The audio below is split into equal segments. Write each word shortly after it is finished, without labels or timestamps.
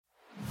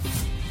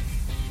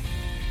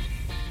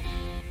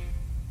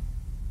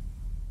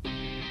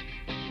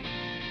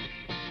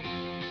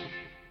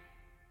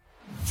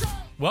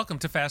Welcome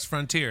to Fast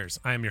Frontiers.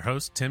 I am your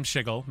host, Tim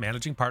Schigel,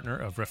 managing partner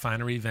of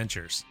Refinery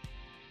Ventures.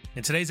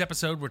 In today's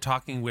episode, we're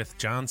talking with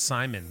John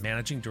Simon,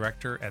 managing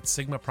director at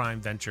Sigma Prime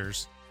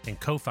Ventures and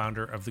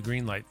co-founder of the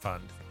Greenlight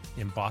Fund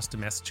in Boston,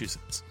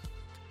 Massachusetts.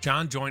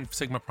 John joined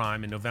Sigma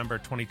Prime in November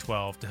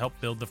 2012 to help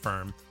build the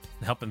firm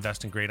and help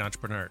invest in great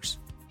entrepreneurs.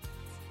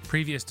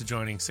 Previous to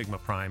joining Sigma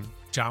Prime,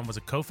 John was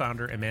a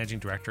co-founder and managing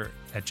director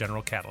at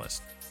General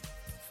Catalyst.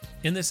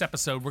 In this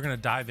episode, we're going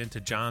to dive into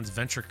John's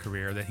venture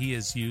career that he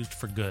has used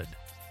for good.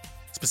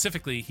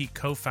 Specifically, he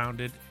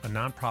co-founded a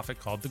nonprofit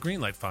called the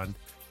Greenlight Fund,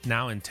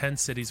 now in 10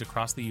 cities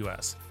across the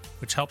U.S.,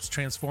 which helps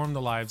transform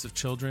the lives of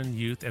children,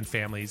 youth, and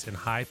families in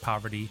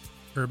high-poverty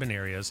urban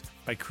areas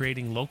by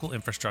creating local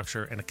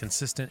infrastructure and a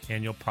consistent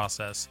annual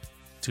process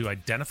to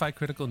identify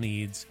critical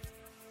needs,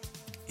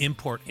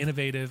 import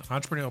innovative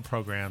entrepreneurial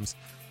programs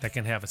that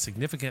can have a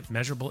significant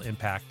measurable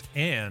impact,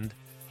 and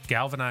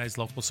galvanize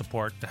local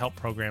support to help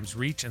programs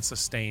reach and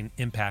sustain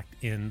impact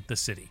in the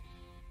city.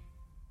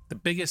 The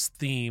biggest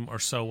theme, or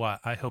so what,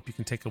 I hope you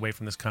can take away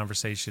from this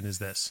conversation is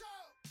this.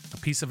 A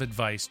piece of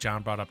advice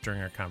John brought up during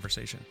our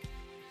conversation.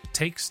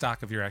 Take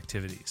stock of your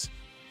activities.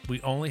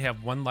 We only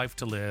have one life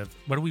to live.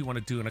 What do we want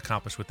to do and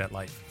accomplish with that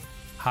life?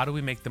 How do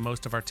we make the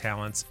most of our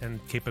talents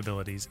and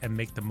capabilities and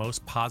make the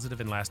most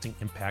positive and lasting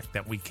impact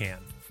that we can?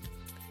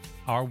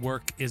 Our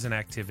work is an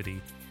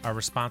activity. Our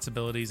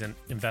responsibilities and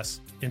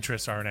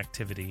interests are an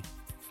activity.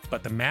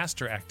 But the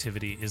master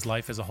activity is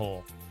life as a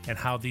whole, and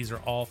how these are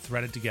all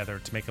threaded together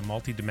to make a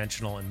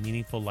multidimensional and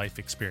meaningful life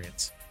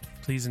experience.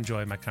 Please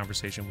enjoy my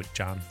conversation with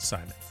John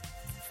Simon.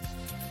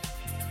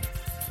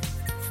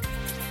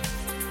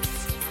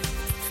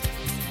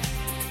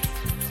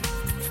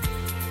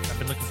 I've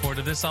been looking forward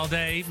to this all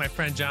day. My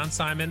friend John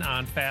Simon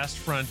on Fast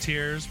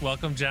Frontiers.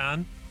 Welcome,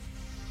 John.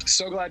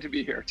 So glad to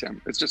be here,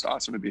 Tim. It's just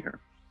awesome to be here.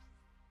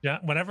 Yeah,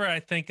 whenever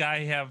I think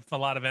I have a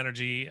lot of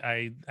energy,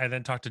 I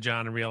then talk to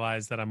John and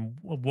realize that I'm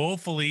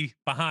woefully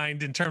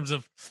behind in terms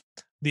of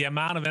the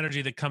amount of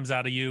energy that comes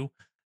out of you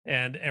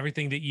and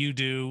everything that you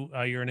do.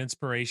 You're an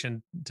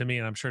inspiration to me,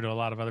 and I'm sure to a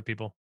lot of other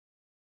people.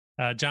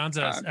 John's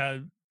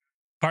a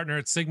partner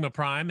at Sigma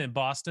Prime in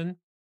Boston,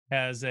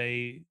 has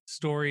a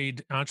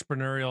storied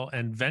entrepreneurial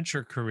and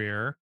venture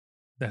career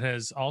that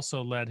has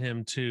also led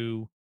him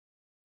to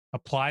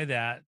apply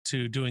that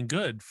to doing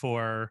good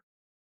for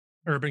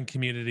urban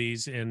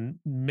communities in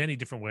many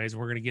different ways.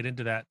 We're going to get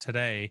into that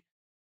today.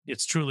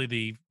 It's truly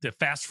the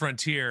fast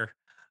frontier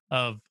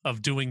of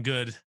doing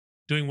good,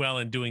 doing well,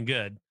 and doing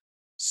good.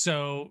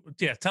 So,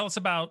 yeah, tell us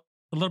about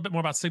a little bit more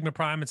about Sigma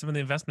Prime and some of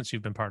the investments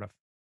you've been part of.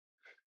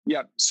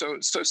 Yeah, so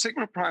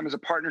Sigma Prime is a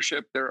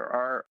partnership. There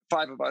are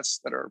 5 of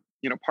us that are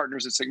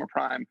partners at Sigma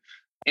Prime,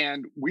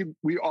 and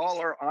we all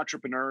are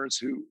entrepreneurs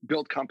who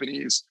build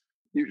companies,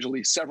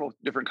 usually several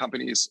different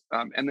companies,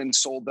 and then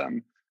sold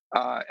them.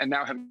 And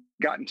now have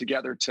gotten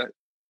together to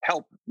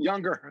help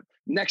younger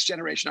next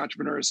generation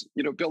entrepreneurs,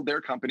 build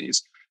their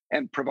companies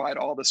and provide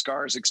all the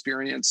scars,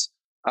 experience,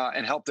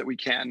 and help that we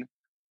can,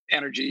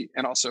 energy,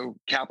 and also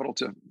capital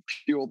to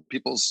fuel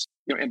people's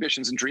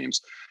ambitions and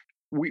dreams.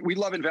 We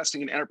love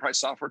investing in enterprise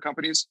software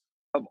companies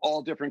of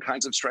all different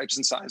kinds of stripes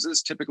and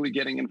sizes, typically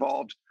getting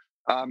involved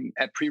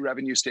at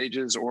pre-revenue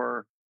stages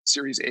or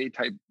Series A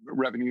type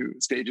revenue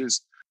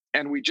stages.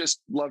 And we just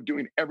love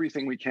doing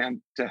everything we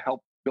can to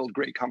help build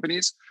great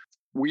companies.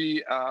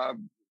 We are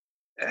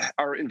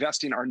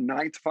investing our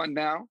 9th fund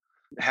now,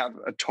 have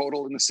a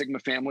total in the Sigma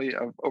family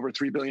of over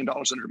 $3 billion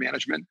under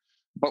management.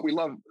 But we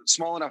love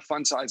small enough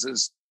fund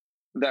sizes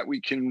that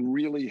we can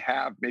really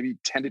have maybe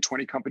 10 to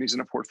 20 companies in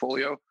a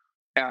portfolio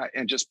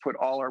and just put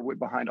all our wood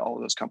behind all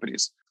of those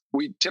companies.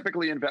 We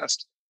typically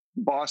invest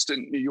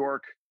Boston, New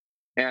York,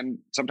 and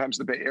sometimes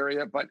the Bay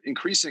Area, but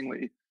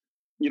increasingly,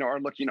 are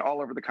looking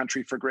all over the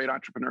country for great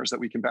entrepreneurs that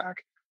we can back.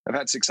 I've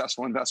had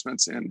successful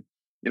investments in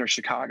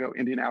Chicago,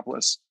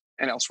 Indianapolis,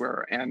 and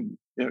elsewhere. And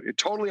it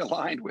totally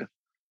aligned with,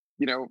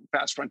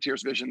 Fast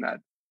Frontiers vision that,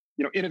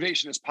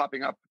 innovation is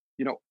popping up,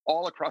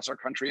 all across our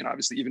country and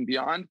obviously even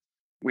beyond.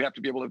 We have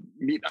to be able to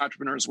meet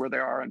entrepreneurs where they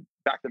are and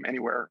back them any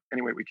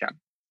way we can.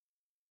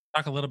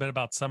 Talk a little bit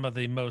about some of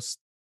the most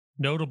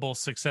notable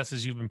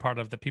successes you've been part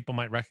of that people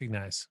might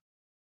recognize.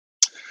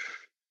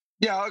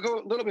 Yeah, I'll go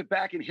a little bit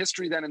back in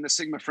history then in the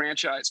Sigma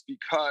franchise,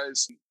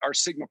 because our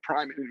Sigma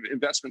Prime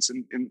investments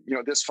in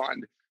this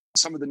fund,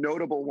 some of the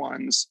notable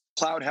ones,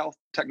 Cloud Health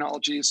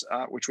Technologies,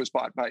 which was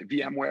bought by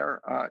VMware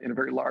in a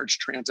very large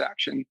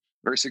transaction,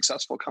 very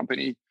successful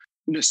company.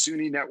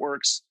 Nasuni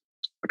Networks,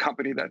 a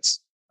company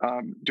that's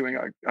doing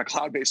a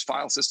cloud-based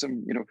file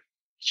system,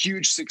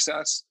 huge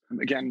success.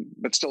 Again,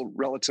 but still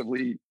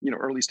relatively,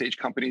 early stage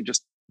company,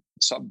 just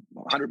sub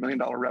 $100 million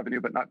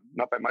revenue, but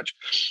not by much.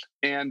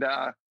 And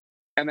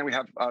then we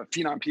have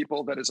Phenom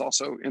People that is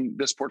also in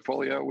this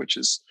portfolio, which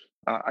is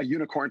a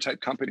unicorn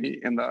type company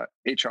in the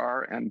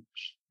HR and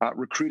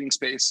recruiting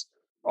space.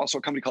 Also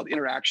a company called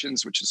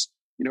Interactions, which is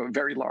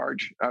very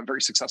large,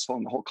 very successful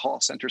in the whole call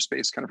center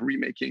space, kind of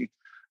remaking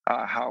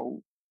how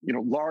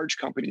large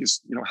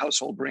companies,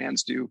 household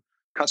brands do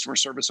customer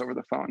service over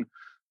the phone.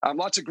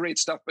 Lots of great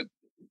stuff, but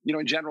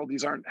in general,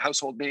 these aren't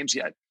household names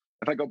yet.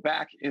 If I go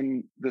back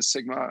in the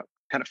Sigma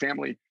kind of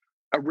family,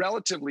 a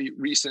relatively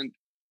recent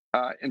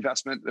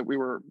investment that we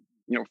were,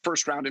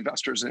 first round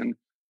investors in,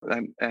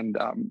 and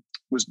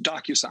was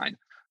DocuSign.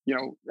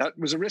 That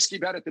was a risky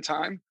bet at the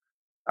time.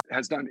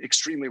 Has done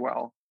extremely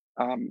well,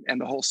 and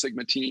the whole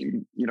Sigma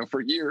team,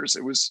 for years,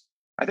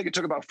 I think it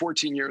took about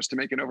 14 years to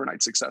make an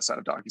overnight success out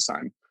of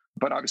DocuSign.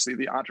 But obviously,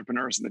 the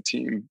entrepreneurs and the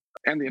team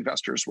and the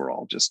investors were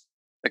all just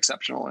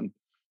exceptional, and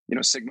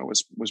Sigma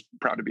was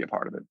proud to be a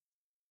part of it.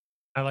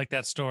 I like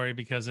that story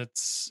because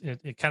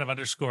it kind of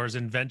underscores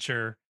in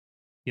venture,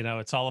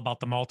 it's all about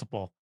the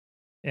multiple,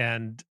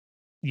 and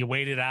you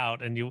wait it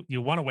out, and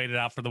you want to wait it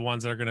out for the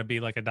ones that are going to be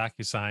like a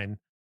DocuSign,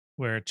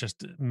 where it's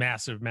just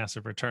massive,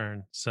 massive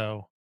return.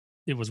 So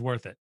it was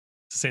worth it,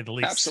 to say the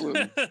least.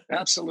 Absolutely.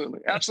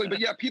 But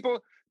yeah, people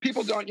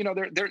don't.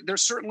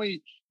 There's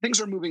certainly things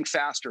are moving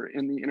faster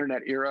in the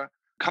internet era.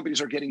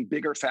 Companies are getting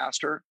bigger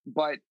faster,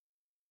 but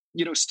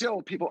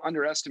still people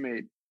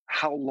underestimate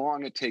how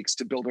long it takes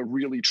to build a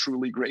really,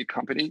 truly great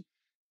company.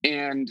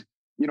 And,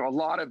 a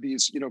lot of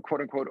these,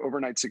 quote unquote,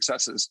 overnight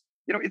successes,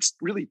 it's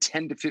really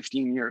 10 to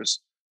 15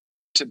 years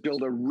to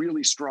build a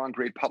really strong,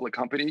 great public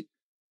company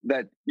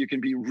that you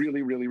can be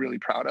really, really, really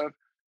proud of.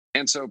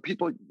 And so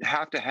people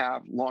have to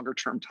have longer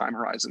term time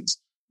horizons.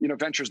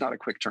 Venture is not a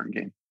quick turn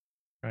game.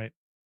 Right.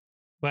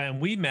 Well,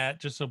 and we met,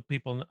 just so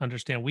people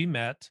understand, we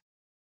met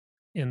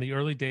in the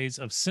early days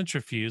of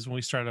Centrifuge when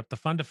we started up the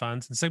fund of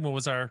funds, and Sigma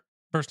was our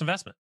first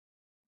investment.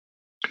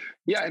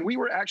 Yeah, and we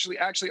were actually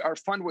our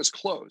fund was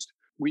closed.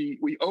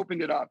 We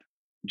opened it up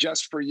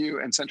just for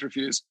you and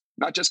Centrifuge,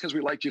 not just because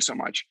we liked you so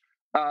much,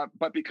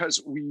 but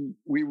because we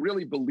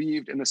really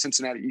believed in the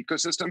Cincinnati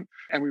ecosystem,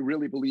 and we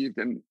really believed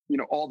in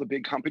all the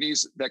big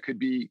companies that could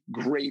be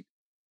great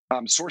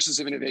sources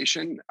of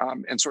innovation,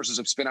 and sources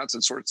of spinouts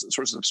and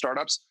sources of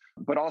startups,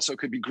 but also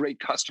could be great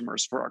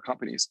customers for our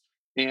companies.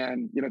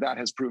 And that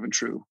has proven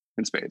true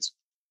in spades.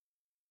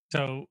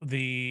 So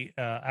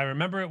I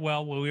remember it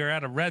well when we were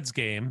at a Reds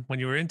game when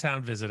you were in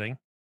town visiting,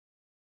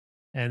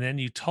 and then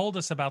you told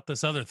us about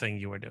this other thing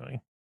you were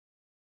doing.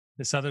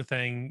 This other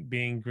thing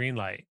being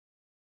Greenlight.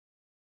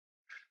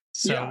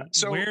 So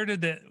where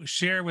did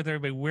share with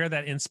everybody where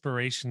that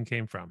inspiration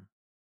came from?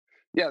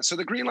 Yeah, so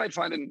the Greenlight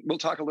Fund, and we'll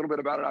talk a little bit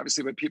about it,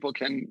 obviously, but people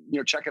can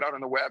check it out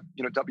on the web,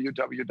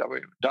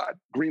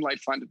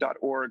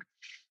 www.greenlightfund.org.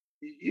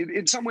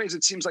 In some ways,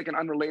 it seems like an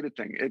unrelated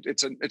thing.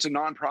 It's a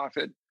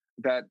nonprofit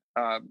that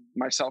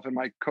myself and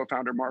my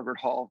co-founder Margaret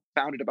Hall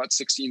founded about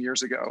 16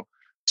 years ago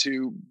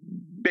to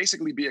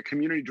basically be a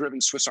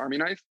community-driven Swiss Army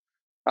knife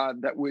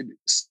that would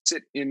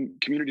sit in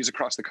communities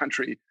across the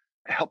country,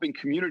 helping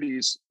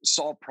communities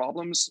solve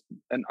problems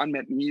and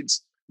unmet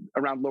needs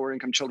around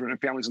lower-income children and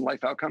families and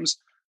life outcomes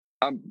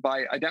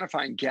by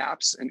identifying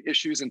gaps and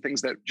issues and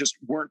things that just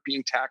weren't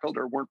being tackled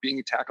or weren't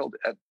being tackled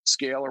at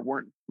scale or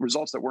weren't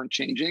results that weren't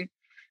changing,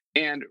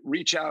 and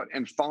reach out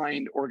and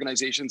find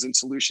organizations and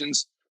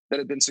solutions that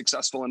had been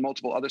successful in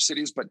multiple other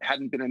cities but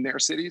hadn't been in their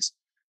cities.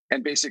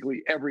 And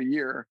basically every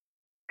year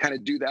kind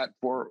of do that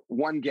for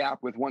one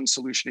gap with one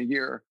solution a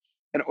year,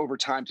 and over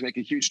time to make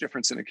a huge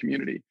difference in a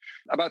community.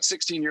 About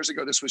 16 years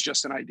ago, this was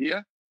just an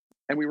idea.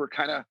 And we were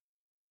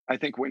I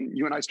think when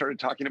you and I started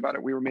talking about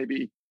it, we were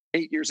maybe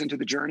 8 years into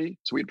the journey.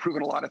 So we had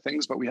proven a lot of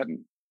things, but we hadn't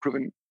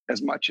proven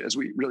as much as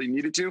we really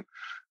needed to.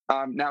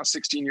 Now,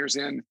 16 years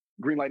in,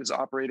 Greenlight is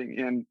operating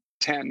in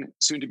 10,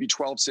 soon to be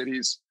 12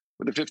 cities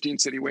with a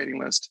 15-city waiting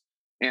list.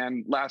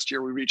 And last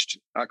year, we reached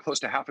close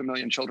to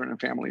 500,000 children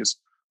and families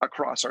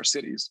across our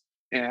cities.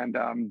 And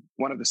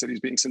one of the cities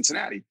being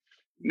Cincinnati.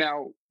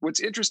 Now, what's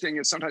interesting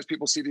is sometimes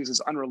people see these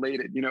as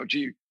unrelated.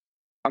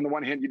 On the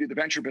one hand, you do the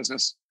venture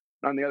business.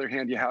 On the other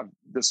hand, you have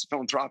this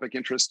philanthropic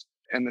interest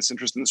and this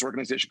interest in this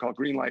organization called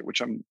Greenlight,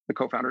 which I'm the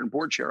co-founder and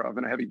board chair of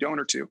and a heavy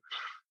donor to.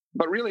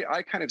 But really,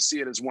 I kind of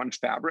see it as one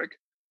fabric.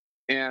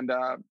 And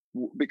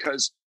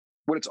because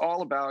what it's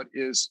all about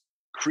is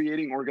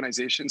creating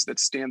organizations that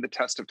stand the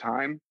test of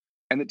time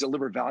and that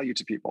deliver value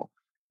to people.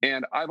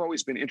 And I've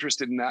always been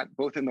interested in that,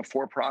 both in the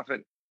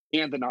for-profit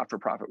and the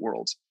not-for-profit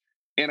worlds.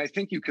 And I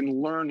think you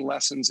can learn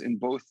lessons in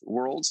both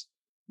worlds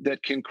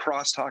that can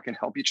crosstalk and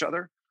help each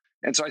other.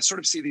 And so I sort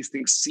of see these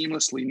things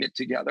seamlessly knit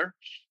together.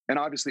 And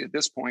obviously at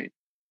this point,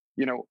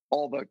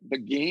 all the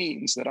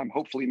gains that I'm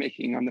hopefully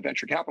making on the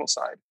venture capital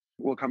side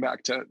will come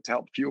back to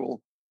help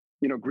fuel,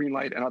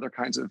 Greenlight and other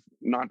kinds of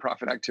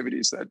nonprofit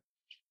activities that,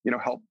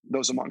 help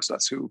those amongst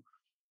us who,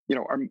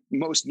 are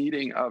most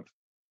needing of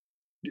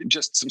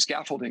just some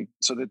scaffolding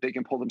so that they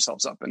can pull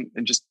themselves up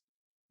and just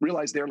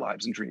realize their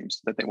lives and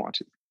dreams that they want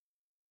to.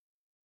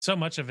 So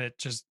much of it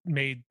just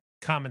made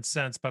common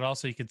sense, but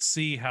also you could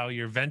see how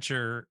your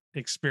venture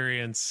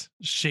experience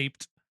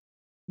shaped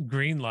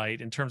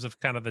Greenlight in terms of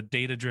kind of the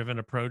data-driven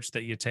approach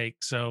that you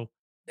take. So,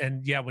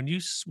 and yeah, when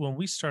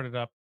we started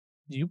up,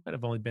 you might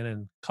have only been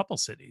in a couple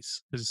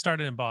cities because it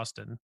started in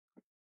Boston.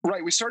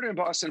 Right. We started in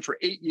Boston for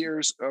 8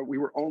 years. We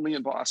were only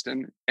in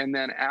Boston. And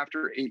then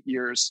after 8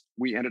 years,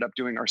 we ended up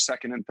doing our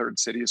second and third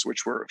cities,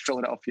 which were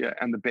Philadelphia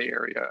and the Bay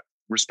Area,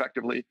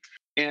 respectively.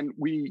 And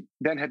we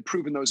then had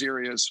proven those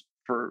areas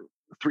for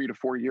 3 to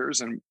 4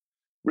 years and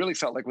really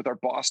felt like with our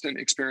Boston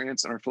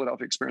experience and our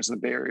Philadelphia experience and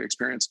the Bay Area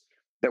experience,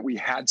 that we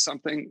had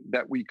something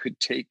that we could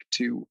take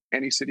to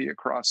any city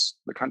across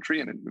the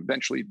country and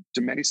eventually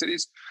to many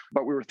cities.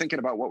 But we were thinking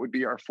about what would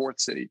be our fourth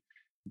city.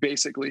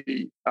 Basically,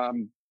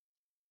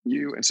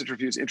 you and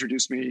Citrifuse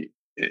introduced me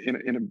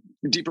in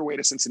a deeper way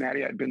to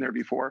Cincinnati. I'd been there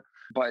before,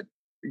 but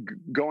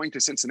going to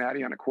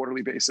Cincinnati on a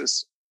quarterly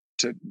basis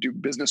to do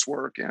business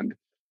work and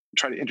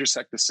try to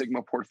intersect the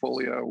Sigma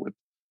portfolio with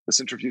the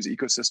Citrifuse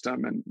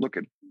ecosystem and look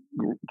at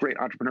great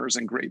entrepreneurs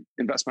and great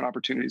investment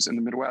opportunities in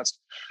the Midwest.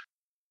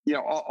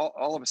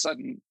 All of a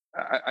sudden,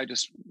 I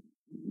just,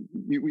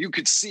 you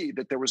could see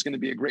that there was going to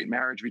be a great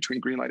marriage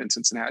between Greenlight and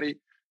Cincinnati,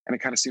 and it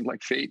kind of seemed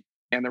like fate.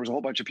 And there was a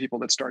whole bunch of people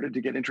that started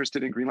to get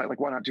interested in Greenlight, like,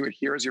 why not do it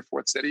here as your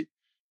fourth city?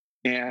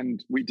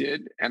 And we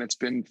did, and it's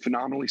been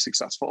phenomenally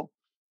successful.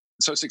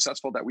 So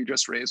successful that we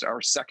just raised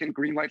our second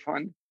Greenlight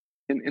fund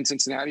in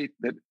Cincinnati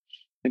that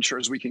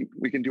ensures we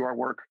can do our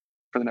work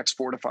for the next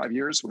 4 to 5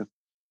 years with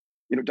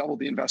double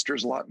the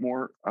investors, a lot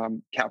more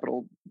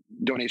capital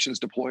donations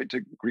deployed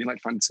to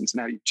Greenlight Fund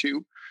Cincinnati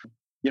 2.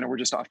 We're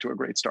just off to a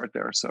great start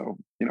there. So,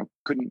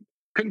 couldn't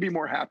be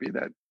more happy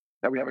that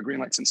we have a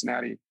Greenlight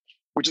Cincinnati,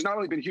 which has not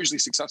only been hugely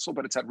successful,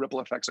 but it's had ripple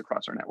effects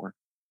across our network.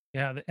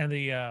 Yeah, and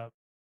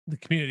the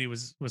community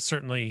was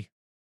certainly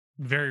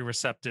very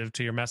receptive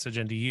to your message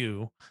and to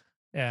you,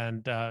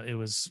 and it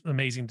was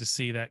amazing to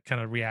see that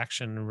kind of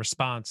reaction and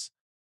response.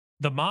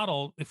 The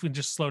model, if we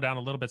just slow down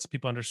a little bit so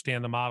people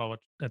understand the model, which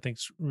I think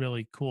is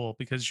really cool,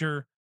 because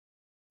you're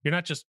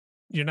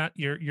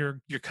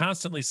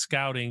constantly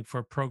scouting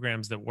for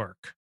programs that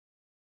work,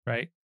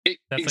 right?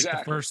 That's Exactly.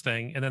 like the first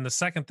thing. And then the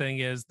second thing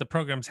is the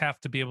programs have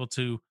to be able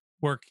to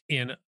work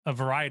in a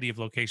variety of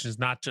locations,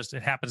 not just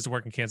it happens to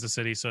work in Kansas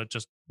City, so it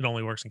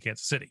only works in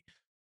Kansas City.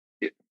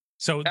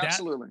 So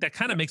Absolutely. that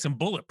kind of makes them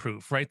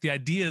bulletproof, right? The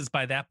idea is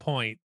by that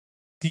point,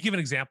 can you give an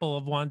example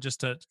of one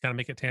just to kind of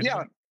make it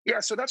tangible? Yeah,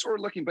 so that's where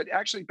we're looking. But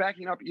actually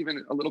backing up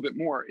even a little bit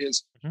more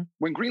is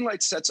when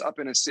Greenlight sets up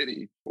in a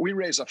city, we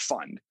raise a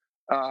fund.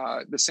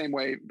 The same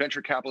way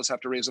venture capitalists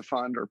have to raise a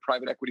fund, or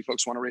private equity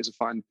folks want to raise a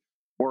fund,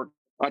 or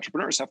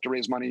entrepreneurs have to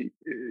raise money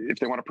if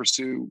they want to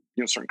pursue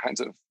certain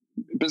kinds of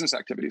business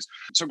activities.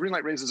 So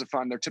Greenlight raises a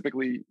fund. They're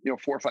typically $4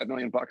 or $5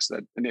 million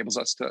that enables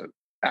us to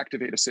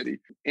activate a city.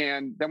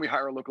 And then we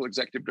hire a local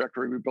executive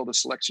director. We build a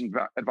selection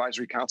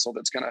advisory council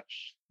that's going to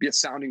be a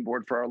sounding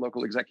board for our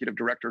local executive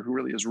director, who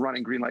really is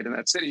running Greenlight in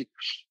that city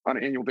on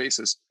an annual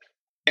basis.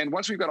 And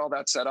once we've got all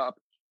that set up,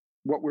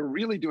 what we're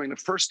really doing the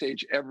first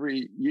stage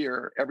every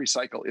year, every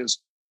cycle, is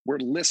we're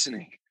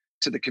listening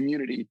to the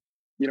community.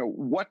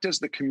 What does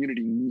the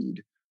community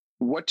need?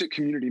 What do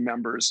community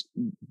members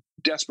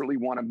desperately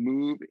want to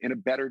move in a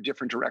better,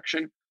 different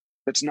direction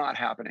that's not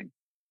happening?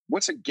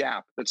 What's a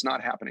gap that's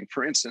not happening?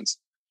 For instance,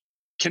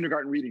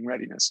 kindergarten reading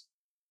readiness.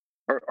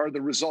 Are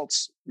the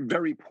results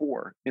very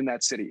poor in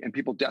that city and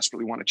people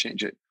desperately want to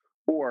change it?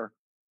 Or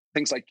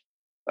things like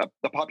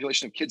the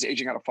population of kids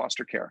aging out of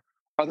foster care.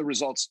 Are the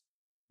results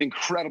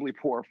incredibly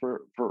poor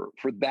for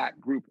that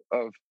group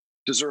of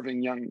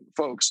deserving young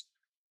folks,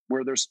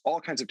 where there's all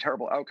kinds of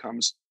terrible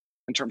outcomes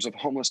in terms of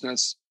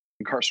homelessness,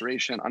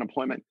 incarceration,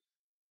 unemployment?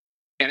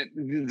 And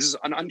this is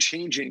an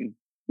unchanging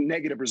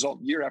negative result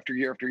year after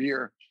year after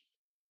year.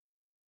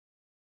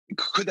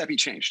 Could that be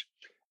changed?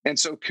 And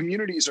so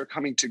communities are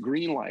coming to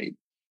Greenlight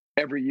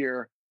every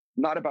year,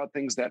 not about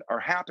things that are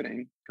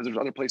happening, because there's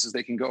other places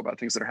they can go about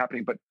things that are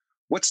happening, but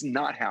what's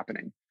not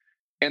happening.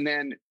 And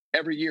then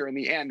every year in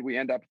the end, we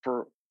end up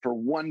for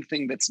one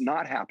thing that's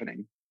not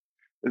happening.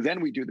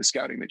 Then we do the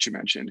scouting that you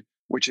mentioned,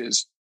 which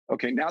is,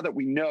 okay, now that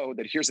we know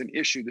that here's an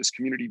issue this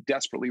community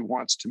desperately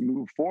wants to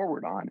move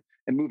forward on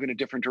and move in a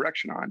different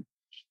direction on,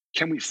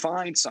 can we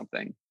find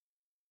something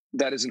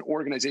that is an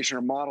organization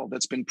or model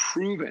that's been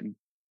proven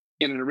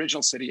in an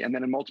original city and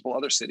then in multiple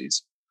other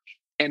cities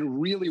and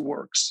really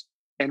works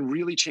and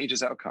really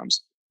changes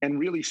outcomes and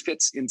really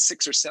fits in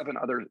 6 or 7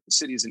 other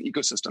cities and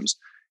ecosystems,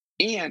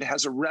 and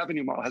has a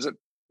revenue model,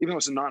 even though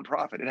it's a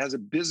nonprofit, it has a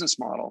business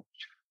model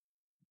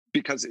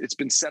because it's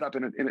been set up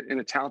in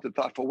a talented,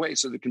 thoughtful way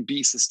so that it can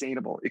be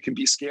sustainable, it can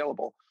be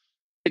scalable.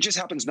 It just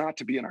happens not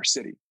to be in our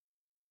city.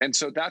 And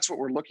so that's what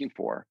we're looking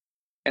for.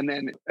 And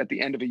then at the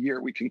end of a year,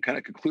 we can kind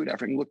of conclude,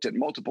 after having looked at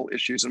multiple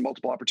issues and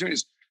multiple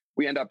opportunities,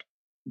 we end up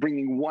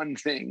bringing one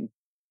thing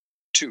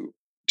to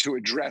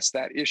address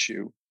that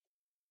issue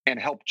and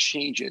help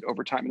change it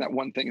over time. And that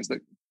one thing is the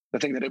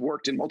thing that had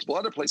worked in multiple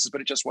other places,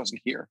 but it just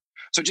wasn't here.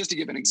 So just to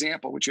give an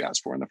example, which you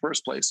asked for in the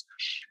first place,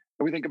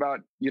 we think about,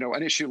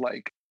 an issue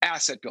like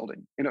asset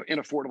building in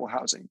affordable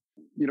housing.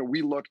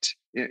 We looked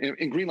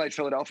in Greenlight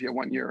Philadelphia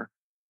one year,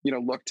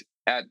 looked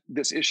at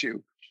this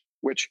issue,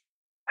 which,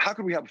 how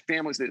could we have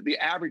families that the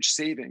average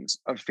savings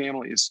of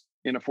families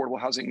in affordable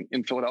housing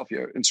in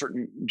Philadelphia in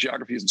certain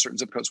geographies and certain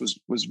zip codes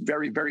was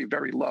very, very,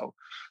 very low.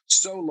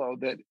 So low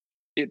that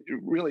it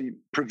really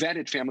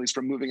prevented families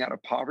from moving out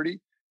of poverty.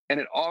 And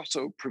it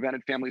also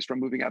prevented families from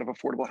moving out of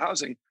affordable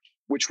housing,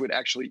 which would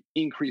actually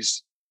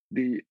increase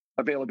the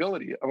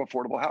availability of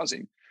affordable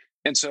housing.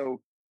 And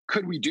so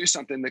could we do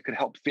something that could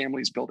help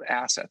families build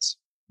assets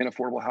in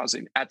affordable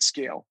housing at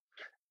scale?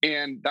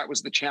 And that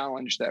was the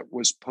challenge that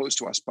was posed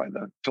to us by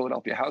the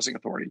Philadelphia Housing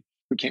Authority,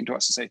 who came to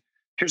us to say,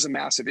 here's a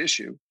massive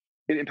issue.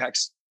 It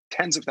impacts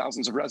tens of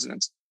thousands of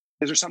residents.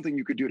 Is there something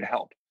you could do to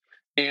help?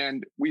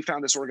 And we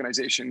found this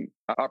organization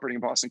operating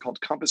in Boston called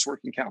Compass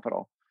Working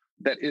Capital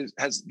that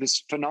has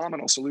this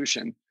phenomenal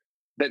solution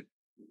that,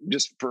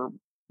 just for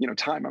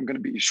time I'm going to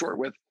be short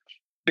with,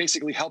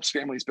 basically helps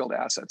families build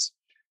assets.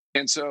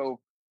 And so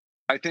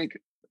I think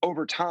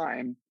over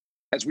time,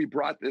 as we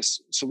brought this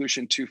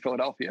solution to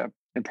Philadelphia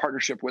in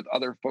partnership with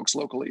other folks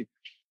locally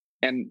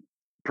and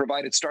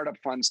provided startup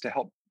funds to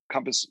help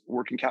Compass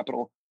Working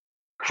Capital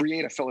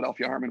create a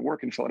Philadelphia arm and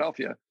work in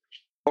Philadelphia,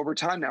 over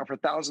time now for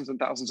thousands and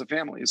thousands of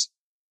families,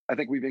 I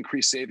think we've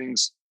increased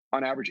savings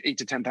on average $8,000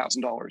 to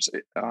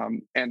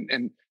 $10,000.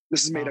 And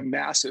this has made a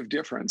massive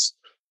difference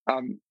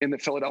in the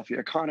Philadelphia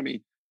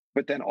economy,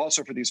 but then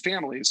also for these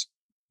families,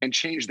 and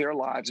changed their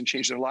lives and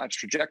changed their lives'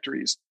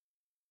 trajectories,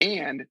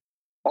 and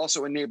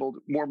also enabled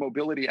more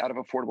mobility out of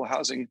affordable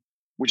housing,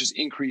 which has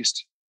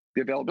increased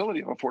the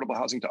availability of affordable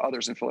housing to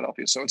others in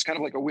Philadelphia. So it's kind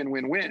of like a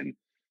win-win-win.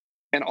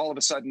 And all of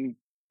a sudden,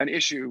 an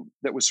issue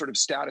that was sort of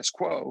status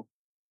quo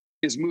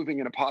is moving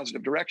in a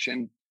positive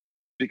direction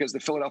because the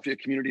Philadelphia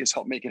community has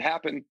helped make it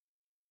happen.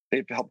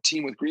 They've helped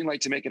team with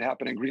Greenlight to make it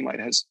happen. And Greenlight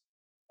has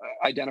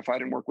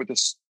identified and worked with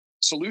this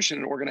solution,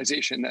 an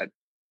organization that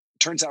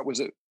turns out was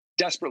a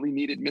desperately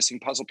needed missing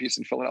puzzle piece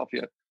in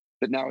Philadelphia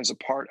that now is a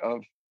part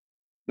of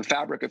the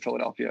fabric of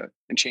Philadelphia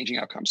and changing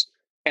outcomes.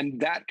 And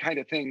that kind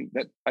of thing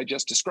that I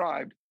just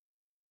described,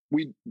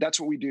 that's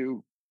what we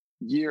do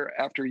year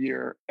after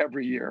year,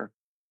 every year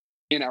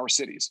in our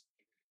cities.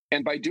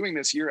 And by doing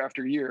this year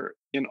after year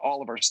in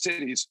all of our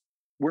cities,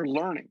 we're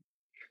learning.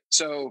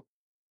 So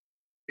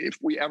if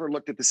we ever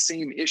looked at the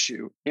same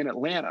issue in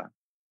Atlanta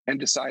and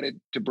decided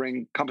to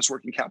bring Compass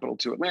Working Capital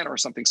to Atlanta or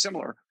something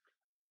similar,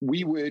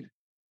 we would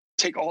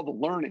take all the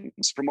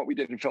learnings from what we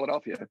did in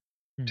Philadelphia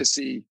to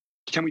see,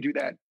 can we do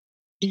that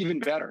even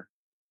better,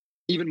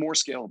 even more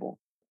scalable,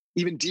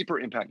 even deeper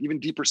impact, even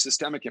deeper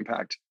systemic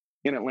impact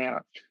in Atlanta.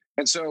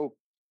 And so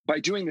by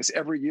doing this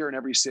every year in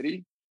every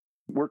city,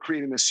 we're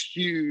creating this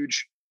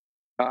huge,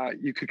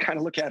 you could kind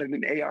of look at it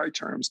in AI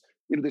terms,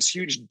 this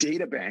huge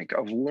data bank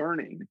of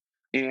learning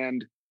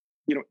and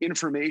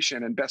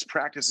information and best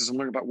practices, and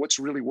learn about what's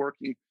really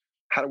working,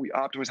 how do we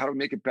optimize, how do we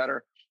make it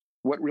better,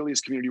 what really is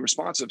community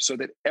responsive, so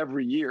that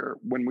every year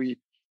when we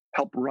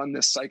help run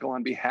this cycle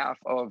on behalf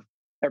of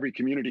every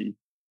community,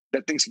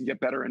 that things can get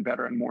better and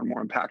better and more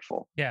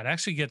impactful. Yeah, it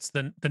actually gets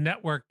the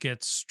network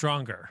gets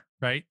stronger,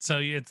 right?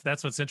 So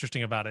that's what's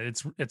interesting about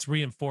it. It's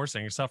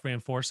reinforcing,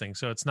 self-reinforcing.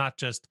 So it's not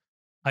just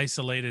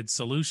isolated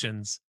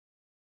solutions.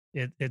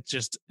 It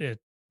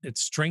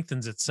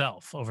strengthens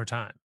itself over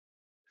time.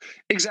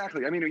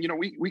 Exactly. I mean,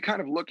 we kind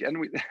of look, and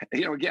we,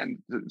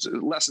 again,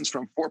 lessons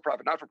from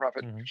for-profit,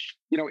 not-for-profit.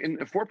 In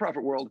the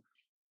for-profit world,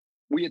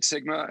 we at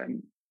Sigma,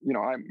 and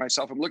I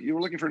myself, we're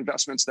looking for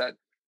investments that,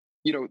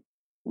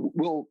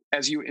 will,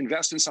 as you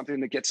invest in something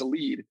that gets a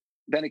lead,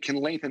 then it can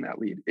lengthen that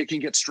lead. It can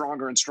get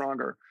stronger and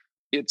stronger.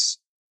 Its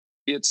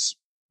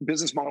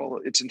business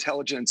model, its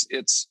intelligence,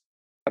 its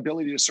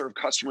ability to serve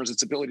customers,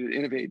 its ability to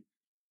innovate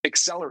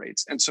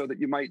accelerates, and so that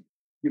you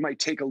might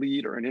take a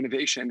lead or an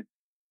innovation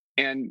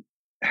and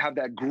have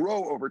that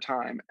grow over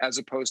time as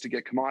opposed to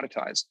get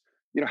commoditized.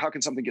 How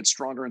can something get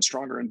stronger and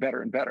stronger and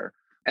better and better?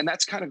 And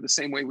that's kind of the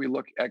same way we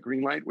look at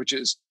Greenlight, which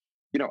is,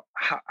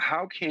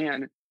 how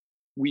can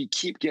we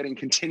keep getting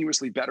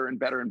continuously better and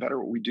better and better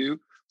what we do,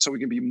 so we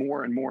can be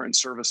more and more in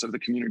service of the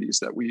communities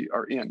that we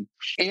are in.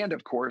 And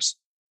of course,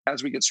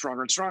 as we get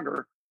stronger and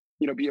stronger,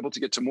 be able to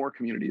get to more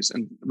communities.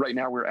 And right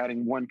now we're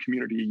adding one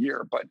community a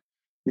year, but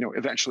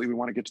eventually we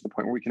want to get to the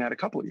point where we can add a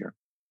couple a year.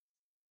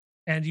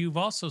 And you've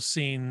also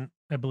seen,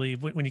 I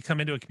believe, when you come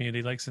into a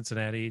community like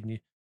Cincinnati and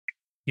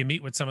you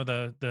meet with some of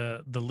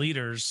the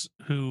leaders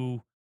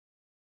who,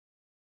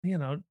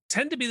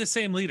 tend to be the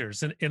same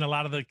leaders in a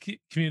lot of the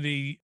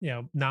community,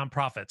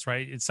 nonprofits,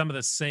 right? It's some of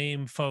the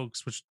same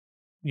folks, which,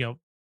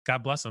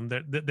 God bless them.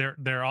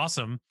 They're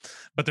awesome,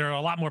 but there are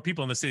a lot more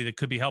people in the city that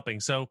could be helping.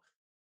 So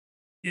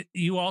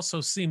you also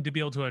seem to be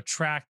able to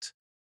attract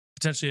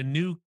potentially a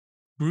new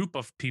group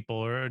of people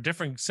or a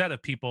different set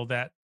of people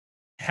that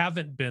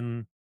haven't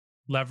been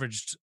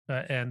leveraged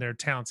and their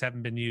talents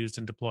haven't been used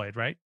and deployed,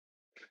 right?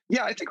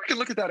 Yeah, I think we can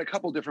look at that a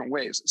couple different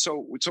ways.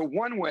 So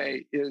one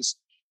way is,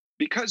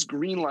 because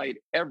Greenlight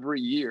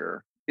every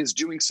year is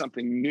doing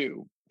something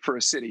new for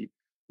a city,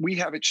 we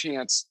have a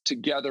chance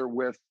together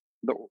with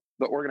the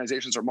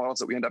organizations or models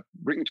that we end up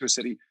bringing to a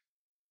city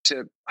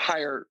to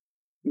hire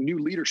new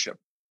leadership.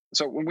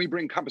 So when we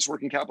bring Compass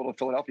Working Capital to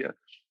Philadelphia,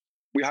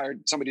 we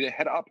hired somebody to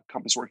head up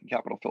Compass Working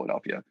Capital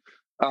Philadelphia.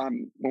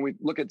 When we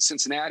look at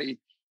Cincinnati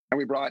and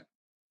we brought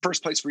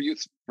First Place for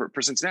Youth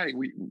for Cincinnati,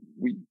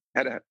 we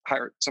had to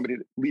hire somebody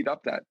to lead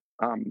up that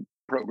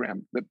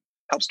program that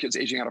helps kids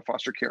aging out of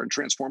foster care and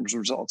transforms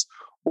results.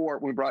 Or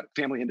when we brought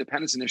Family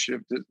Independence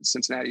Initiative to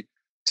Cincinnati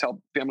to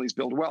help families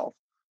build wealth.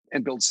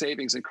 and build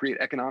savings and create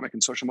economic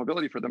and social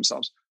mobility for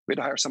themselves, we had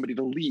to hire somebody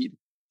to lead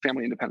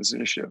Family Independence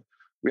Initiative.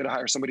 We had to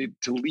hire somebody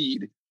to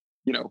lead,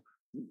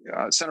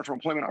 Center for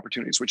Employment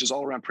Opportunities, which is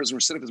all around prison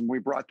recidivism. We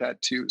brought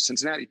that to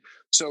Cincinnati.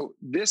 So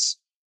this,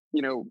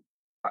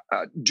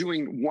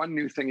 doing one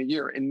new thing a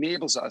year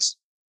enables us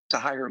to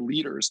hire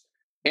leaders,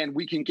 and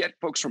we can get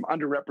folks from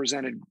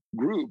underrepresented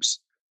groups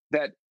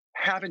that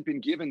haven't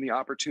been given the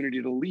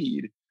opportunity to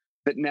lead,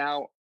 that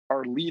now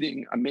are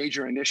leading a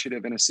major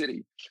initiative in a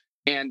city.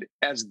 And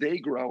as they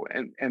grow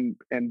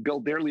and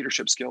build their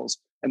leadership skills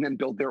and then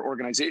build their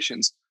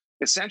organizations,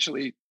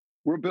 essentially,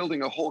 we're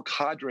building a whole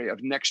cadre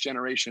of next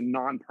generation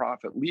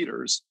nonprofit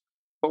leaders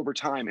over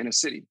time in a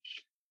city.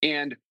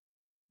 And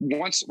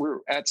once we're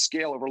at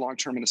scale over long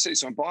term in a city,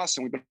 so in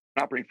Boston, we've been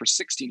operating for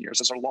 16 years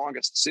as our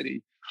longest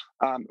city.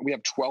 We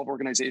have 12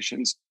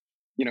 organizations.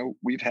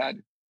 We've had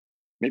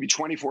maybe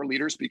 24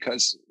 leaders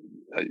because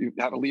you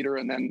have a leader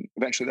and then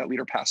eventually that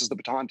leader passes the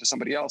baton to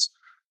somebody else,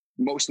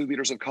 mostly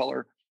leaders of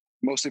color,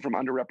 mostly from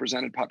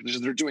underrepresented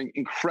populations. They're doing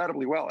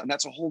incredibly well. And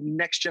that's a whole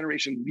next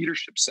generation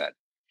leadership set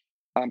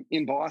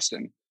in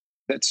Boston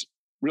that's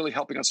really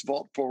helping us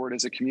vault forward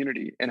as a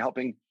community and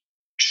helping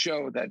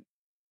show that,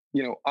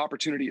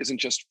 opportunity isn't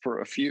just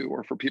for a few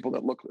or for people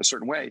that look a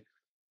certain way,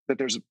 that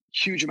there's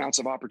huge amounts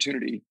of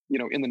opportunity,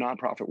 in the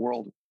nonprofit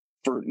world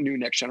for new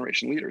next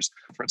generation leaders.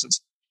 For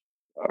instance,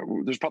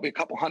 there's probably a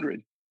couple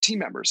hundred team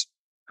members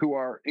who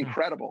are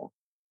incredible.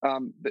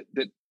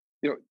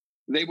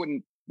 They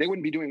wouldn't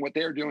be doing what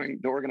they're doing.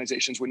 The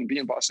organizations wouldn't be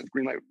in Boston if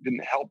Greenlight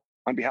didn't help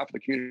on behalf of the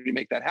community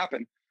make that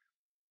happen.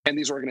 And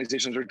these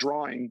organizations are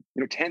drawing,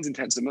 tens and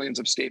tens of millions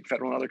of state,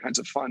 federal, and other kinds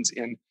of funds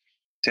in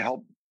to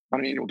help on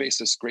an annual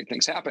basis great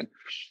things happen.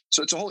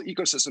 So it's a whole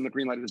ecosystem that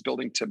Greenlight is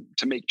building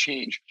to make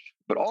change.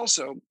 But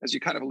also, as you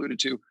kind of alluded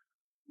to,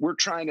 we're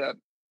trying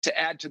to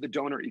add to the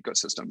donor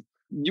ecosystem.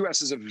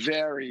 U.S. is a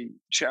very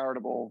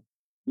charitable,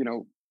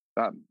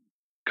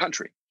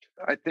 country.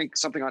 I think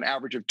something on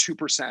average of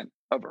 2%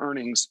 of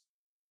earnings,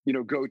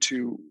 go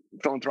to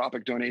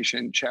philanthropic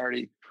donation,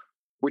 charity,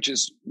 which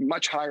is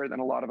much higher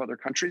than a lot of other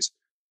countries.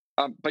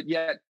 But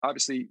yet,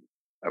 obviously,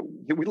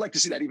 we'd like to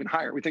see that even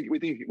higher. We think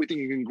it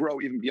can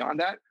grow even beyond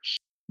that.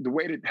 The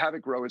way to have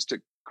it grow is to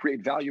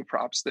create value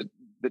props that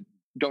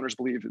donors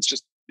believe it's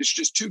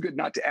just too good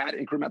not to add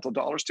incremental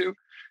dollars to.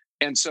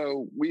 And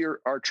so we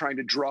are trying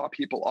to draw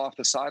people off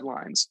the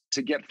sidelines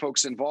to get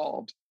folks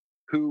involved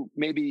who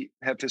maybe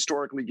have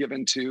historically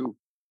given to,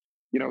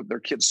 their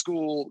kids'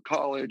 school,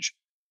 college,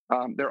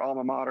 their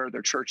alma mater,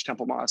 their church,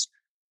 temple, mosque.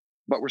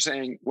 But we're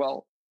saying,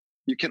 well,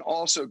 you can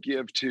also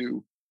give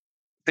to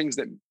things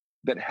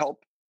that help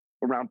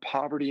around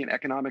poverty and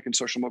economic and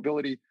social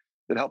mobility,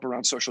 that help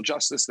around social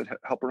justice, that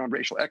help around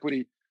racial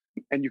equity.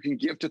 And you can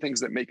give to things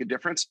that make a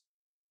difference.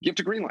 Give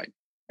to Greenlight,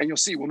 and you'll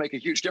see we'll make a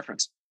huge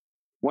difference.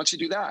 Once you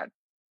do that,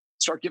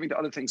 start giving to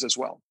other things as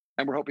well.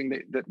 And we're hoping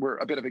that we're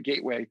a bit of a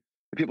gateway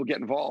that people get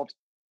involved.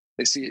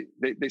 They see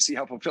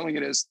how fulfilling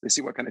it is. They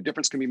see what kind of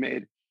difference can be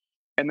made.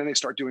 And then they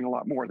start doing a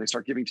lot more. They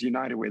start giving to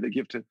United Way. They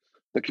give to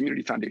the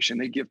Community Foundation.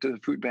 They give to the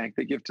Food Bank.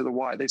 They give to the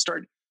Y. They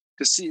start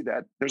to see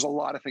that there's a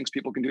lot of things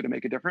people can do to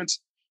make a difference.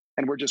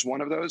 And we're just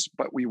one of those,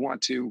 but we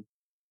want to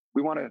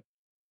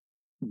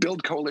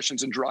build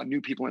coalitions and draw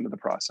new people into the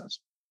process.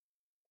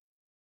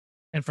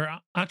 And for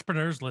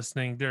entrepreneurs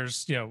listening,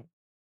 there's,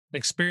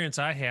 experience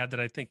I had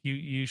that I think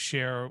you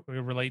share or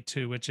relate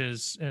to, which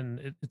is,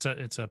 and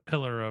it's a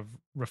pillar of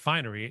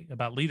Refinery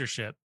about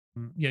leadership.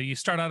 You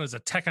start out as a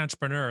tech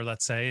entrepreneur,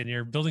 let's say, and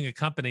you're building a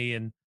company,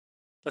 and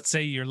let's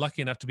say you're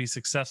lucky enough to be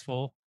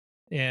successful,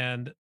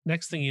 and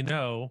next thing you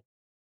know,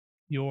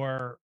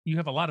 you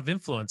have a lot of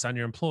influence on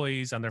your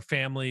employees, on their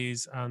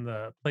families, on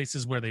the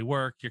places where they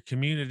work, your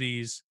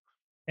communities,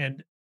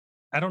 and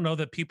I don't know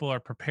that people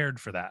are prepared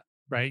for that.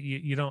 Right?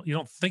 You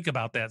don't think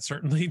about that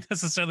certainly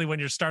necessarily when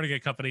you're starting a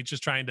company,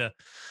 just trying to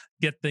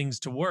get things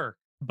to work.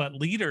 But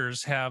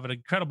leaders have an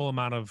incredible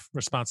amount of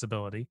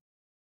responsibility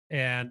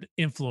and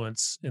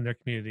influence in their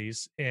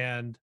communities,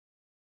 and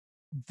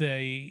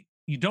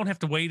you don't have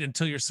to wait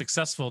until you're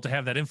successful to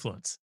have that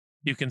influence.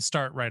 You can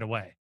start right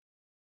away.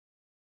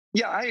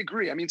 Yeah, I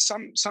agree. I mean,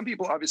 some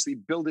people obviously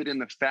build it in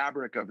the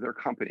fabric of their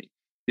company.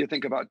 You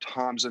think about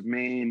Tom's of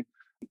Maine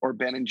or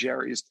Ben and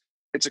Jerry's.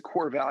 It's a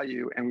core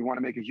value, and we want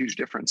to make a huge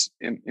difference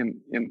in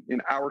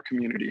our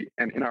community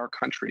and in our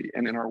country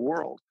and in our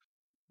world.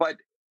 But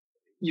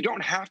you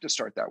don't have to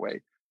start that way.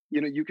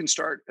 You can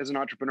start as an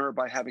entrepreneur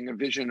by having a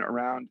vision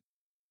around,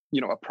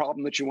 a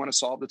problem that you want to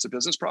solve that's a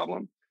business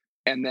problem,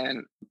 and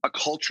then a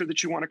culture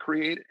that you want to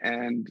create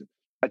and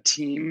a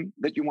team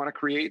that you want to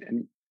create.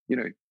 And,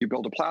 you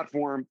build a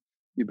platform,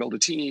 you build a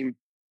team,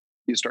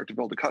 you start to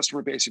build a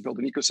customer base, you build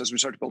an ecosystem, you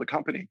start to build a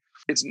company.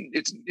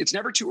 It's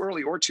never too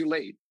early or too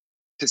late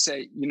to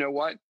say, you know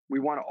what, we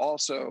want to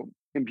also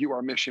imbue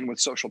our mission with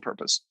social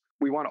purpose.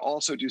 We want to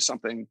also do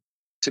something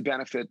to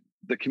benefit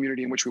the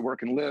community in which we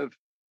work and live,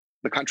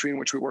 the country in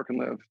which we work and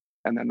live,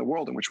 and then the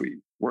world in which we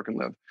work and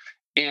live.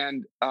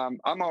 And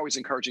I'm always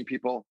encouraging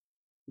people,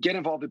 get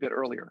involved a bit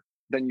earlier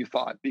than you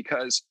thought,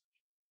 because,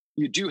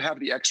 you do have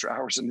the extra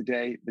hours in the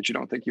day that you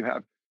don't think you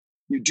have.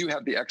 You do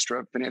have the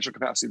extra financial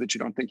capacity that you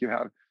don't think you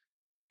have.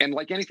 And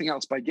like anything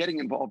else, by getting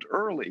involved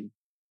early,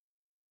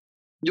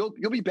 you'll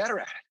be better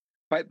at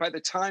it. By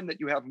the time that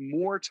you have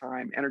more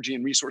time, energy,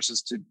 and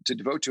resources to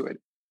devote to it,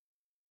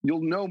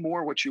 you'll know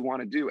more what you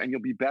want to do and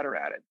you'll be better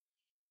at it.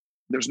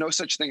 There's no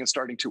such thing as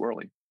starting too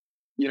early.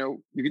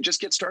 You can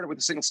just get started with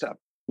a single step.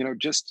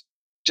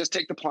 Just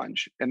take the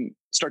plunge and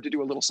start to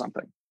do a little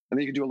something. And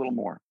then you can do a little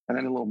more and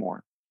then a little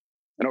more.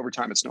 And over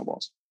time, it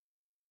snowballs.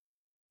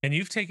 And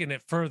you've taken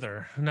it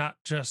further, not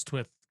just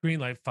with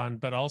Greenlight Fund,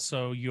 but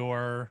also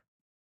your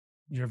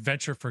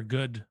Venture for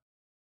Good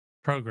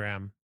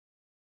program,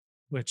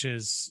 which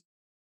is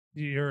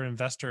you're an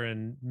investor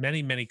in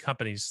many, many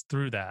companies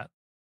through that.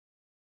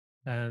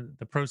 And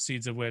the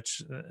proceeds of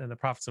which and the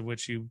profits of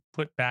which you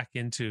put back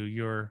into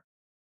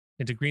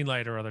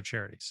Greenlight or other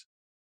charities.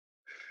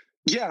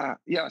 Yeah.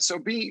 So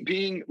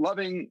being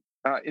loving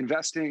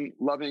investing,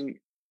 loving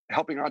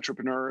helping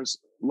entrepreneurs,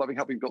 loving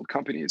helping build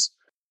companies.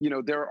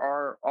 There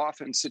are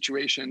often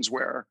situations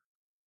where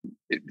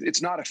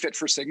it's not a fit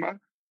for Sigma,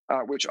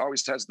 which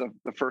always has the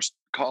first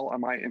call on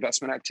my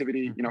investment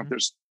activity. Mm-hmm. If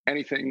there's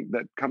anything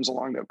that comes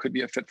along that could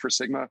be a fit for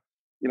Sigma,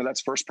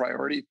 that's first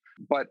priority.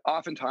 But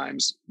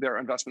oftentimes there are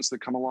investments that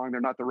come along. They're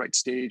not the right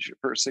stage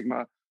for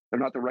Sigma. They're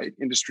not the right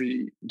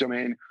industry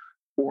domain,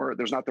 or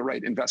there's not the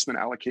right investment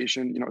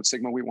allocation. At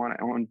Sigma, we want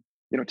to own,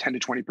 10 to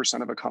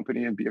 20% of a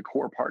company and be a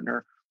core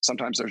partner.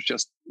 Sometimes there's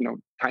just,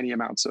 tiny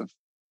amounts of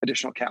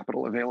additional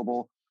capital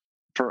available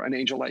for an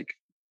angel-like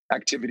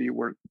activity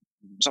where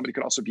somebody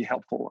could also be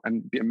helpful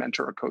and be a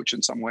mentor or coach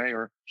in some way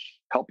or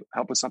help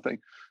with something.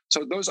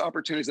 So those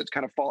opportunities that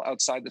kind of fall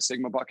outside the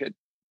Sigma bucket,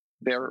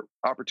 they're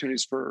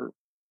opportunities for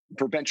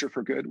Venture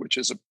for Good, which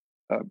is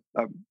a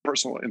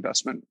personal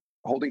investment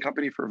holding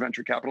company for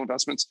venture capital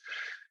investments.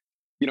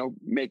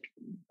 Make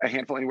a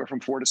handful, anywhere from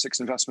 4 to 6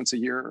 investments a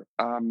year.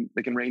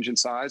 They can range in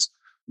size,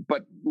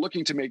 but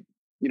looking to make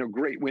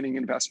great winning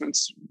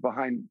investments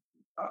behind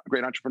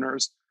great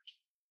entrepreneurs.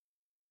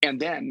 And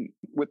then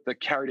with the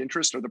carried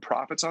interest or the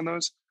profits on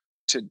those,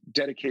 to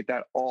dedicate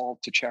that all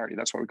to charity.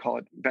 That's why we call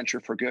it Venture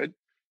for Good.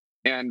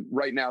 And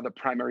right now, the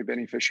primary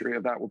beneficiary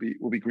of that will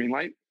be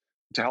Greenlight,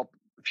 to help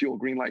fuel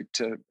Greenlight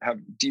to have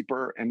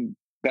deeper and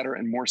better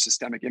and more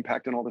systemic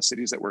impact in all the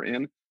cities that we're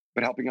in,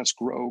 but helping us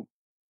grow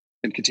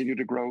and continue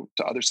to grow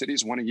to other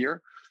cities, 1 a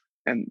year,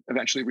 and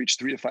eventually reach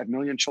 3 to 5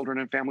 million children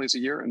and families a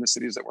year in the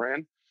cities that we're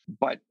in.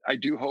 But I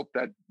do hope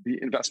that the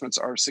investments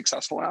are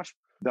successful enough.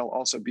 There'll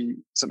also be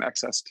some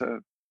excess to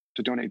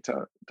donate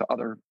to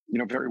other,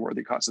 very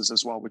worthy causes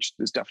as well, which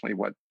is definitely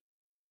what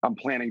I'm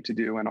planning to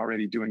do and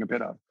already doing a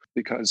bit of,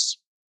 because,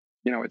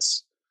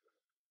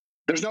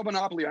 there's no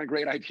monopoly on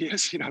great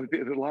ideas.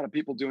 There's a lot of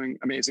people doing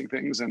amazing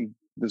things and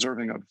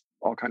deserving of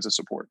all kinds of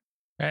support.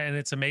 And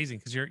it's amazing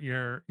because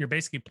you're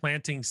basically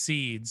planting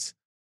seeds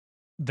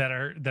that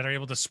are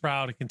able to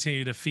sprout and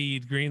continue to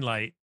feed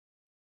Greenlight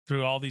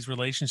through all these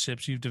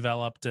relationships you've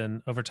developed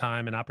and over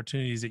time and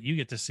opportunities that you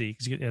get to see,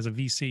 because as a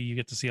VC, you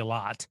get to see a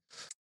lot.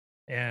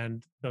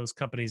 And those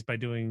companies, by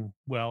doing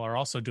well, are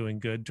also doing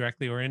good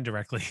directly or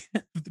indirectly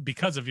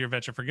because of your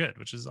Venture for Good,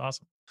 which is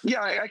awesome.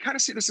 Yeah, I kind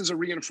of see this as a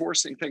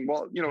reinforcing thing.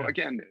 Well,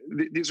 again,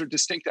 these are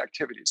distinct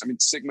activities. I mean,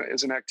 Sigma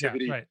is an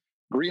activity. Yeah, right.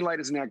 Greenlight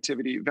is an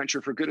activity.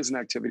 Venture for Good is an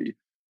activity.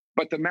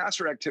 But the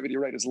master activity,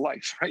 right, is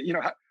life, right?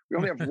 We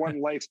only have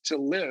one life to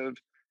live.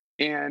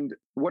 And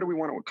what do we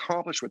want to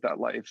accomplish with that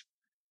life?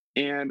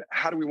 And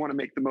how do we want to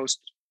make the most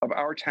of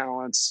our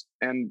talents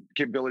and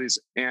capabilities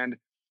and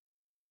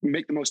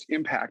make the most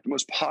impact, the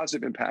most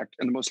positive impact,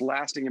 and the most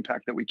lasting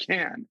impact that we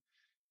can?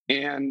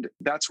 And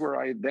that's where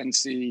I then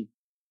see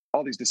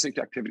all these distinct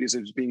activities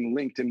as being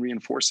linked and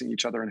reinforcing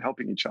each other and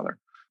helping each other,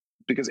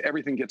 because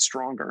everything gets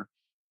stronger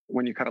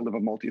when you kind of live a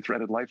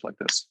multi-threaded life like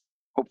this,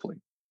 hopefully.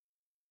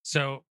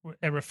 So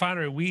at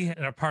Refinery, we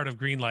are part of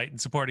Greenlight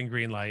and supporting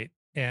Greenlight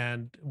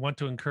and want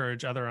to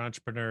encourage other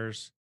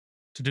entrepreneurs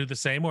to do the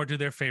same or do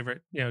their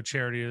favorite,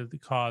 charity or the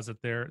cause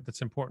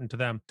that's important to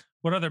them.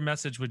 What other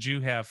message would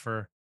you have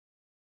for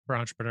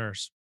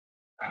entrepreneurs?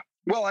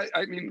 Well,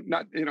 I mean,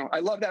 I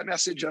love that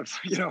message of,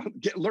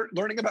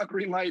 learning about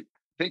Greenlight,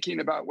 thinking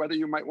about whether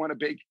you might want to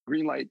bake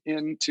Greenlight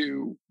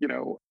into,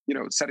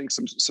 setting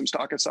some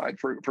stock aside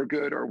for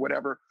good or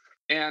whatever.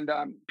 And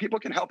people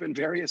can help in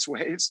various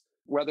ways,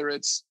 whether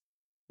it's,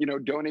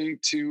 donating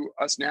to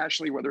us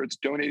nationally, whether it's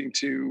donating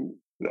to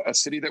a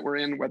city that we're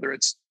in, whether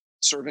it's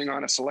serving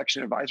on a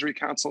selection advisory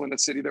council in a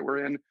city that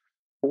we're in,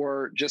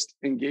 or just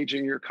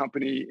engaging your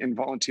company in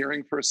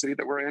volunteering for a city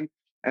that we're in.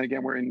 And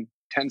again, we're in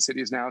 10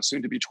 cities now,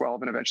 soon to be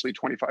 12, and eventually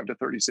 25 to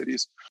 30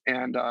 cities.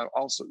 And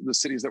also the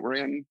cities that we're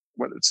in,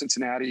 whether it's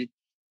Cincinnati,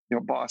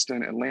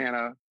 Boston,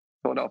 Atlanta,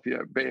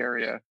 Philadelphia, Bay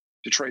Area,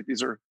 Detroit.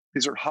 These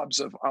are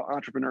hubs of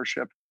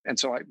entrepreneurship. And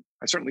so I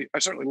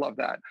certainly love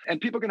that. And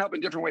people can help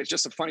in different ways.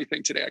 Just a funny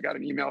thing today, I got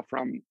an email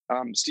from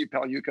Steve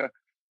Pagliuca,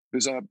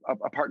 who's a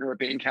partner at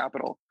Bain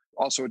Capital,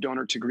 also a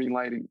donor to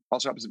Greenlight, and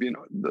also happens to be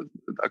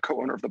a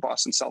co-owner of the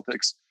Boston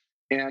Celtics.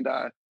 And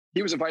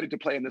he was invited to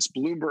play in this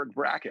Bloomberg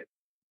bracket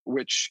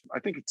which I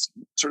think it's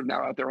sort of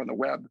now out there on the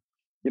web,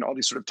 all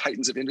these sort of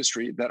titans of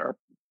industry that are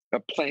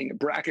playing a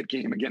bracket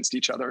game against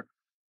each other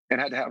and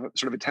had to have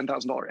sort of a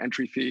 $10,000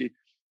 entry fee,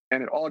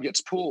 and it all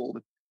gets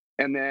pooled.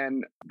 And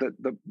then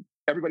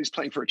everybody's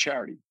playing for a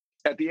charity.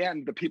 At the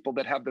end, the people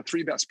that have the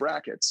 3 best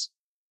brackets,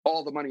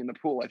 all the money in the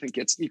pool, I think,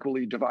 gets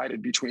equally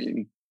divided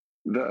between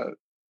the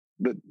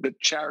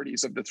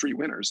charities of the 3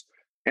 winners.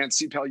 And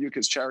Steve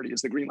Pagliuca's charity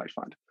is the Greenlight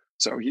Fund.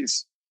 So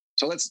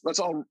let's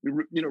all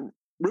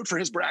root for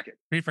his bracket.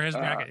 Root for his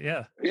bracket,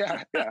 yeah.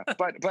 Yeah.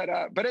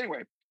 But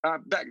anyway,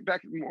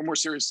 back more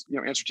serious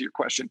answer to your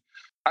question.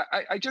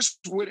 I just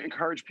would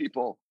encourage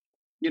people.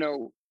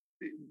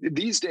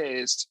 These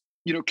days,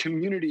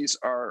 communities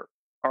are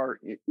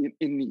in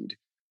need.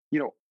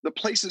 The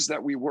places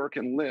that we work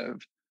and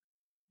live,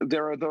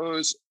 there are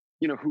those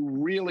who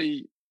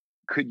really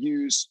could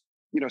use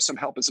some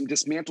help and some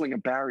dismantling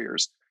of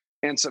barriers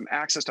and some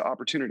access to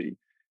opportunity.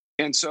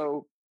 And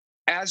so,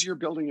 as you're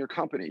building your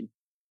company,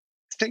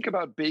 think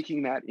about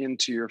baking that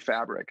into your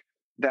fabric.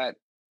 That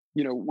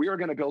we are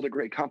going to build a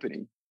great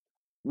company.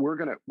 We're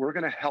going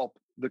to help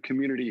the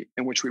community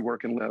in which we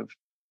work and live.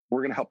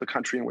 We're going to help the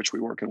country in which we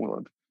work and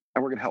live,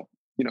 and we're going to help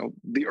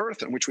the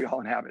earth in which we all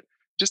inhabit.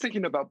 Just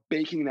thinking about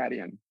baking that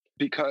in,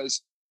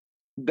 because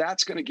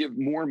that's going to give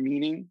more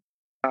meaning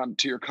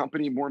to your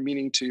company, more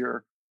meaning to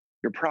your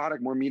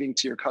product, more meaning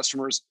to your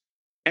customers,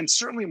 and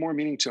certainly more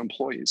meaning to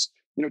employees.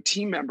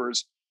 Team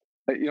members.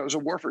 There's a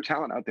war for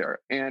talent out there,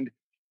 and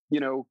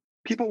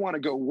people want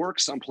to go work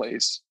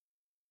someplace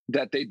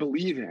that they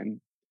believe in,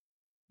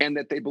 and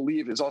that they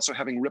believe is also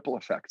having ripple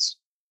effects,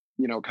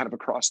 kind of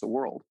across the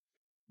world.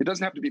 It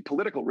doesn't have to be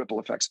political ripple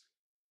effects.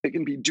 It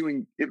can be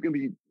doing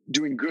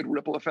good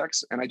ripple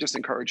effects. And I just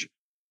encourage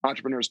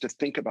entrepreneurs to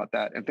think about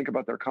that and think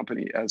about their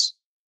company as,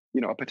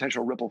 a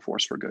potential ripple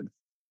force for good.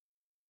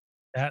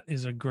 That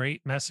is a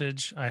great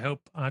message. I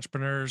hope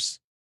entrepreneurs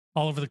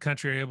all over the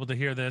country are able to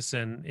hear this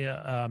and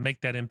make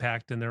that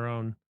impact in their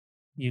own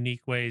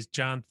unique ways.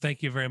 John,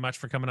 thank you very much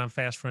for coming on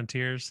Fast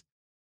Frontiers.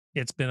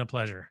 It's been a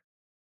pleasure.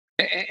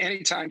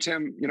 Anytime,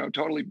 Tim.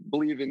 Totally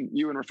believe in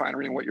you and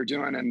Refinery and what you're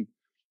doing. And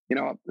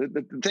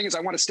the thing is,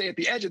 I want to stay at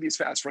the edge of these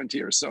fast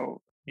frontiers.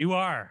 So you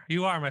are,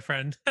 my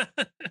friend.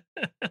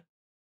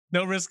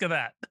 No risk of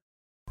that.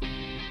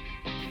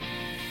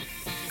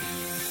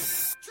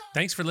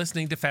 Thanks for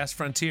listening to Fast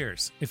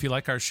Frontiers. If you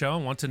like our show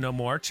and want to know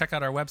more, check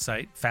out our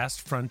website,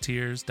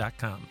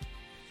 fastfrontiers.com.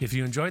 If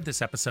you enjoyed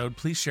this episode,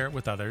 please share it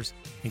with others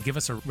and give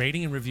us a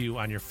rating and review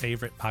on your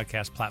favorite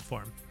podcast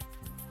platform.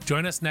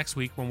 Join us next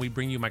week when we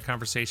bring you my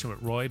conversation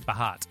with Roy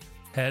Bahat,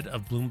 head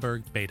of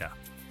Bloomberg Beta.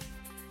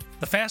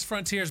 The Fast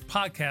Frontiers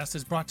podcast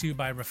is brought to you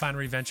by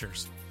Refinery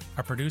Ventures.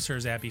 Our producer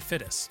is Abby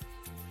Fittis.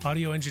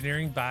 Audio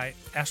engineering by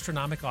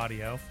Astronomic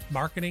Audio.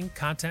 Marketing,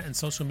 content, and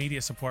social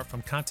media support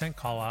from Content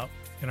Callout.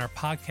 And our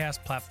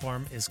podcast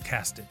platform is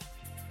Casted.